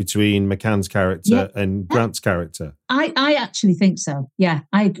divide between McCann's character and Grant's character? I actually think so. Yeah,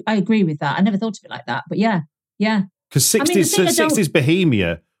 I agree with that. I never thought of it like that, but yeah. Because 60s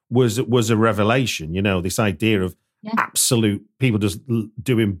Bohemia was a revelation, you know, this idea of absolute people just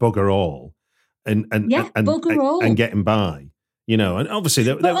doing bugger all and getting by, you know, and obviously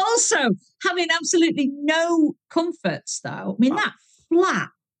but also having absolutely no comforts, though. I mean, that flat,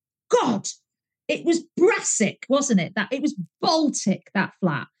 God, it was Brassic, wasn't it? That it was Baltic, that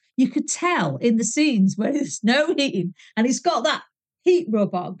flat. You could tell in the scenes where there's no heating and he's got that heat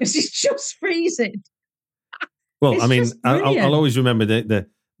rub on because he's just freezing. Well, I mean, I'll always remember the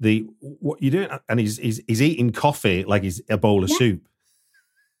what you're doing, and he's eating coffee like he's a bowl of soup.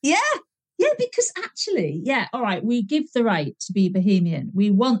 Yeah, because actually, all right, we give the right to be bohemian. We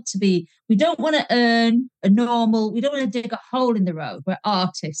don't want to earn a normal, we don't want to dig a hole in the road. We're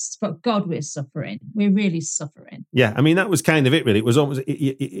artists, but God, we're suffering. We're really suffering. Yeah, I mean, that was kind of it, really. It was almost,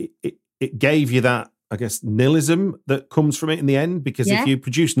 it gave you that, I guess, nihilism that comes from it in the end, because if you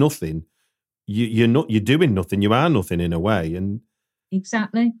produce nothing, you're doing nothing. You are nothing in a way. And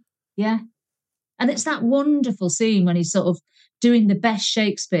exactly. Yeah. And it's that wonderful scene when he's sort of doing the best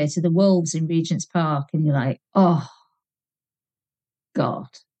Shakespeare to the wolves in Regent's Park. And you're like, oh, God,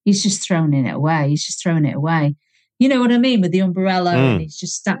 he's just throwing it away. You know what I mean? With the umbrella and he's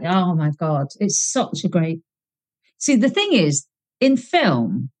just oh my God, it's such a great. See, the thing is, in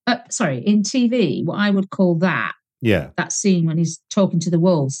TV, what I would call that Yeah. That scene when he's talking to the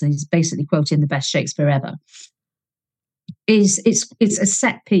wolves and he's basically quoting the best Shakespeare ever. It's a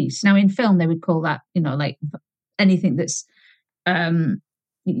set piece. Now in film they would call that, like anything that's a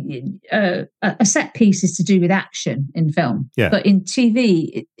set piece is to do with action in film. Yeah. But in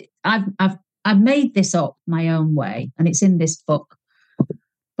TV, I've made this up my own way, and it's in this book.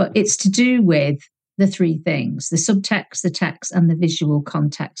 But it's to do with the three things: the subtext, the text, and the visual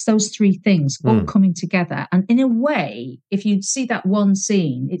context. Those three things all coming together. And in a way, if you see that one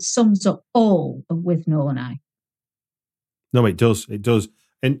scene, it sums up all of With Noel and I. No, it does. It does.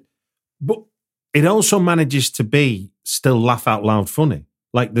 But it also manages to be still laugh out loud funny.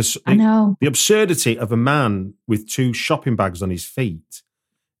 Like this, I know. The absurdity of a man with 2 shopping bags on his feet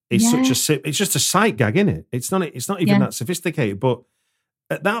is it's just a sight gag, isn't it? It's not even that sophisticated, but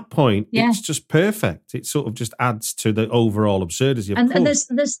at that point, it's just perfect. It sort of just adds to the overall absurdity. And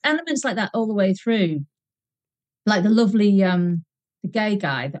there's elements like that all the way through, like the lovely the gay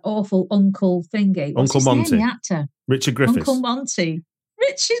guy, the awful Uncle Thingy. What's Uncle his Monty, name, the actor, Richard Griffiths. Uncle Monty,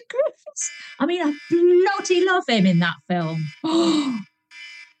 Richard Griffiths. I mean, I bloody love him in that film.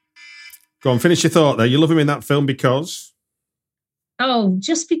 Go on, finish your thought there. You love him in that film because? Oh,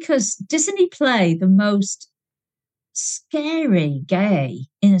 just because doesn't he play the most scary gay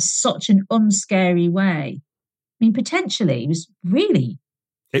in such an unscary way? I mean, potentially, it was really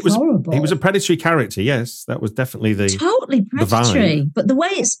horrible. He was a predatory character, yes. That was definitely totally predatory. But the way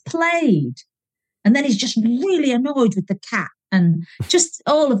it's played, and then he's just really annoyed with the cat, and just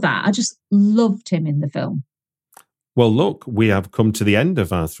all of that. I just loved him in the film. Well, look, we have come to the end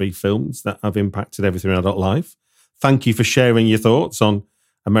of our 3 films that have impacted everything in adult life. Thank you for sharing your thoughts on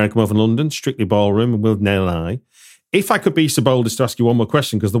American Love in London, Strictly Ballroom, and With Noel and I. If I could be so bold as to ask you one more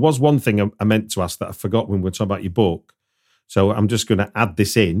question, because there was one thing I meant to ask that I forgot when we were talking about your book. So I'm just going to add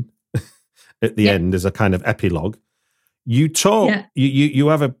this in at the end as a kind of epilogue. You talk, you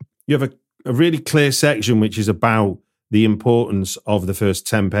have a really clear section which is about the importance of the first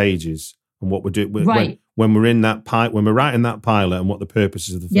 10 pages and what we're doing when we're in that when we're writing that pilot and what the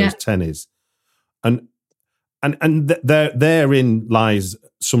purposes of the first 10 is. And therein lies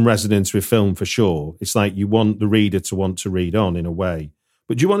some resonance with film for sure. It's like you want the reader to want to read on in a way.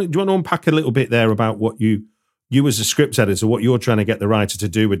 But do you want to unpack a little bit there about what you as a script editor, what you're trying to get the writer to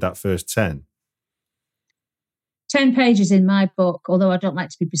do with that first 10? 10 pages in my book, although I don't like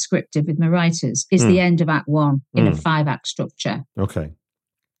to be prescriptive with my writers, is the end of Act 1 in a 5-act structure. Okay.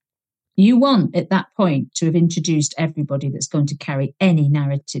 You want, at that point, to have introduced everybody that's going to carry any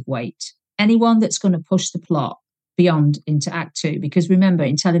narrative weight. Anyone that's going to push the plot beyond into Act 2. Because remember,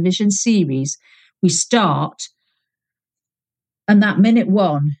 in television series, we start, and that minute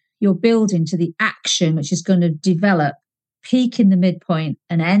 1, you're building to the action, which is going to develop, peak in the midpoint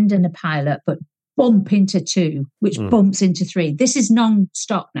and end in a pilot, but bump into 2, which bumps into 3. This is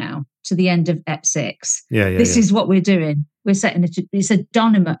non-stop now to the end of Ep 6. This is what we're doing. We're setting it's a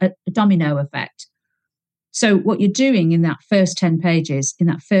domino effect. So what you're doing in that first 10 pages, in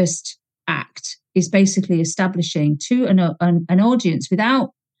that first act, is basically establishing to an audience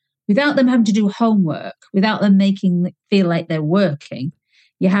without them having to do homework, without them making it feel like they're working.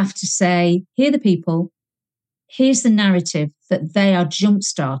 You have to say, here are the people, here's the narrative that they are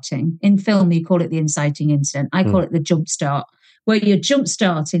jump-starting. In film, you call it the inciting incident. I call it the jump-start, where you're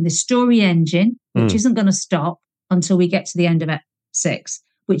jump-starting the story engine, which isn't going to stop until we get to the end of Ep 6,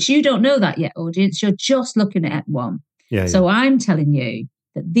 which you don't know that yet, audience. You're just looking at Ep 1. So I'm telling you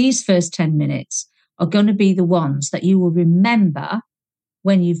that these first 10 minutes are going to be the ones that you will remember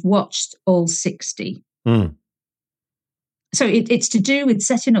when you've watched all 60. So it's to do with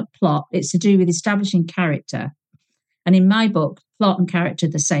setting up plot. It's to do with establishing character. And in my book, plot and character are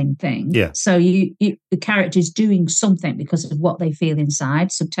the same thing. Yeah. So the character is doing something because of what they feel inside,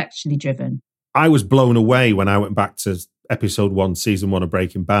 subtextually driven. I was blown away when I went back to episode 1, season 1 of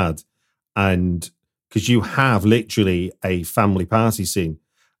Breaking Bad. And because you have literally a family party scene.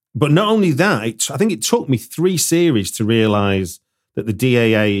 But not only that, I think it took me 3 series to realise that the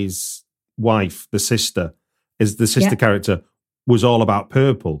DAA's wife, the sister character, was all about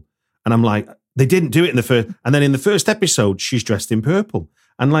purple. And I'm like, they didn't do it in the first. And then in the first episode, she's dressed in purple.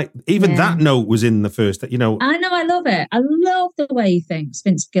 And like, even that note was in the first, I know, I love it. I love the way he thinks,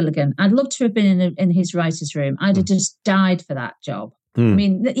 Vince Gilligan. I'd love to have been in his writer's room. I'd have just died for that job. I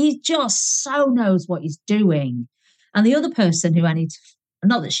mean, he just so knows what he's doing. And the other person who I need to,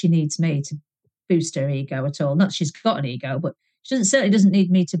 not that she needs me to boost her ego at all. Not that she's got an ego, but she certainly doesn't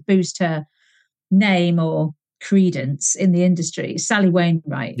need me to boost her name or credence in the industry. Sally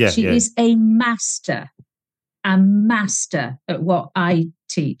Wainwright. She is a master at what I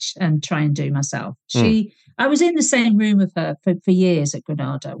teach and try and do myself. I was in the same room with her for years at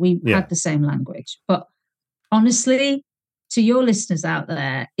Granada. We had the same language. But honestly, to your listeners out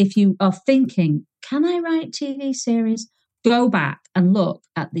there, if you are thinking, can I write TV series? Go back and look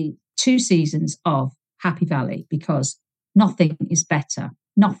at the 2 seasons of Happy Valley, because nothing is better.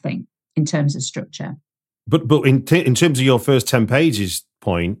 Nothing in terms of structure. But in terms of your first 10 pages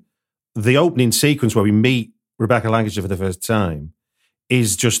point, the opening sequence where we meet Rebecca Lancashire for the first time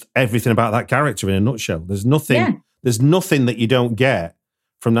is just everything about that character in a nutshell. There's nothing that you don't get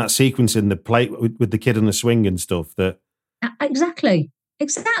from that sequence in the play with the kid on the swing and stuff. That exactly.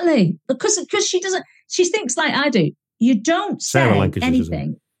 Because she thinks like I do. You don't say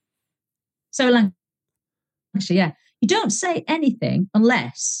anything. Sarah Lancashire, yeah. You don't say anything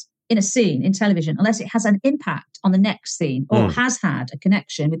unless, in a scene in television, unless it has an impact on the next scene or has had a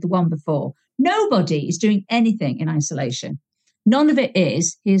connection with the one before. Nobody is doing anything in isolation. None of it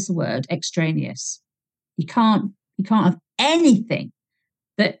is, here's the word, extraneous. You can't have anything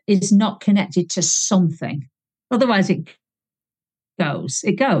that is not connected to something. Otherwise it goes.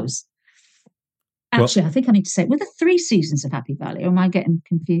 Actually, I think I need to say, were there 3 seasons of Happy Valley, or am I getting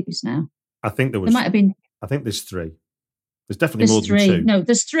confused now? I think there might have been. I think there's 3. There's definitely more than 2. No,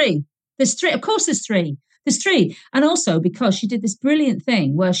 there's 3. There's 3. Of course there's 3. There's 3. And also because she did this brilliant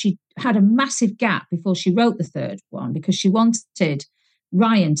thing where she had a massive gap before she wrote the 3rd one, because she wanted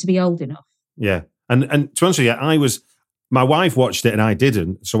Ryan to be old enough. Yeah. And to answer you, my wife watched it and I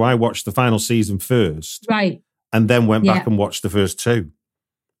didn't. So I watched the final season first. Right. And then went back and watched the first 2.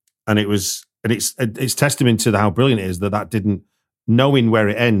 And it's testament to how brilliant it is that didn't, knowing where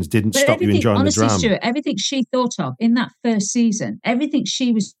it ends, didn't stop you enjoying honestly, the drama. Stuart, everything she thought of in that first season, everything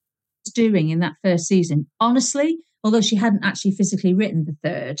she was doing in that first season, honestly, although she hadn't actually physically written the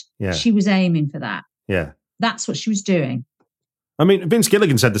 3rd, she was aiming for that. Yeah. That's what she was doing. I mean, Vince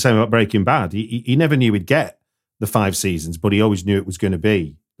Gilligan said the same about Breaking Bad. He never knew he'd get the 5 seasons, but he always knew it was going to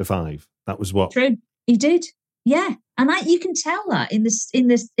be the 5. That was what. True. He did. Yeah. And you can tell that in the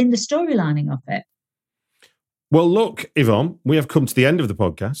storylining of it. Well, look, Yvonne, we have come to the end of the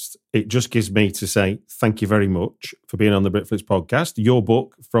podcast. It just gives me to say thank you very much for being on the Britflix podcast. Your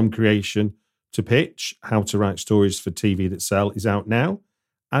book, From Creation to Pitch, How to Write Stories for TV That Sell, is out now.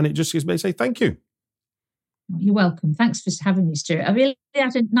 And it just gives me to say thank you. You're welcome. Thanks for having me, Stuart. I really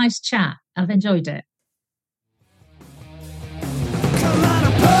had a nice chat. I've enjoyed it. Come on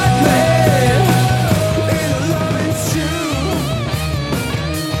and put me in a loving shoe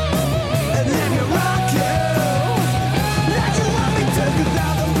and let me rock you like you want me to, 'cause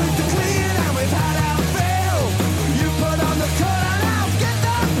now the roots are clean and we've had our fill. You put on the coat and I'll get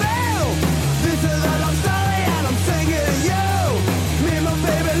the bill. This is a love story and I'm singing to you. Me and my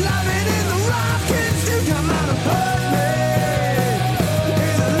baby loving in the rockin' stew. Come on and put me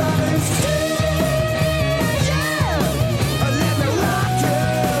in a loving stew.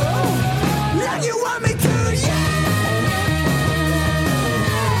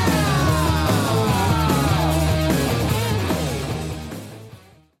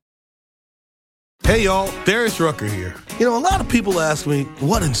 Hey y'all, Darius Rucker here. A lot of people ask me,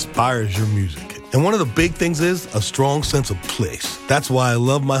 what inspires your music? And one of the big things is a strong sense of place. That's why I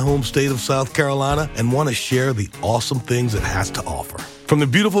love my home state of South Carolina and want to share the awesome things it has to offer. From the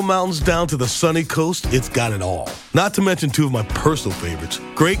beautiful mountains down to the sunny coast, it's got it all. Not to mention 2 of my personal favorites,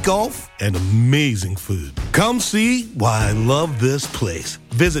 great golf and amazing food. Come see why I love this place.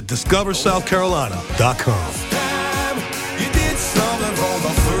 Visit discoversouthcarolina.com.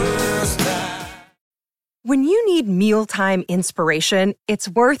 When you need mealtime inspiration, it's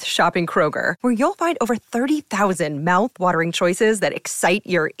worth shopping Kroger, where you'll find over 30,000 mouth-watering choices that excite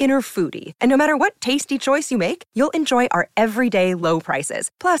your inner foodie. And no matter what tasty choice you make, you'll enjoy our everyday low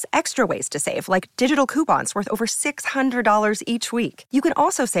prices, plus extra ways to save, like digital coupons worth over $600 each week. You can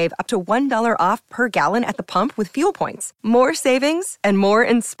also save up to $1 off per gallon at the pump with fuel points. More savings and more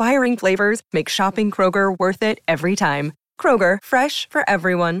inspiring flavors make shopping Kroger worth it every time. Kroger, fresh for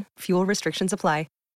everyone. Fuel restrictions apply.